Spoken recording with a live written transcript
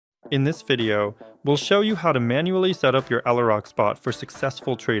In this video, we'll show you how to manually set up your Elirox bot for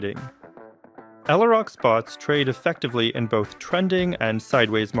successful trading. Elirox bots trade effectively in both trending and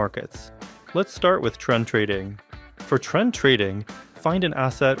sideways markets. Let's start with trend trading. For trend trading, find an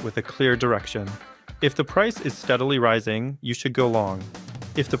asset with a clear direction. If the price is steadily rising, you should go long.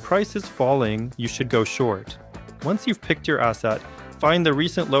 If the price is falling, you should go short. Once you've picked your asset, find the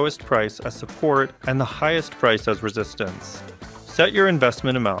recent lowest price as support and the highest price as resistance. Set your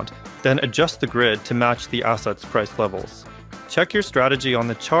investment amount, then adjust the grid to match the asset's price levels. Check your strategy on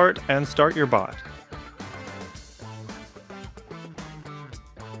the chart and start your bot.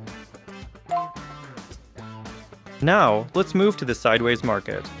 Now, let's move to the sideways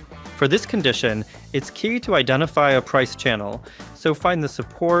market. For this condition, it's key to identify a price channel, so find the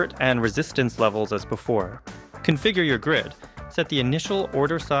support and resistance levels as before. Configure your grid. Set the initial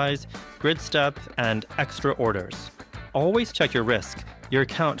order size, grid step, and extra orders. Always check your risk. Your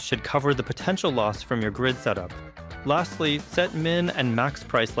account should cover the potential loss from your grid setup. Lastly, set min and max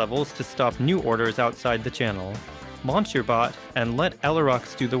price levels to stop new orders outside the channel. Launch your bot and let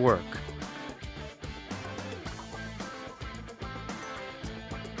Elirox do the work.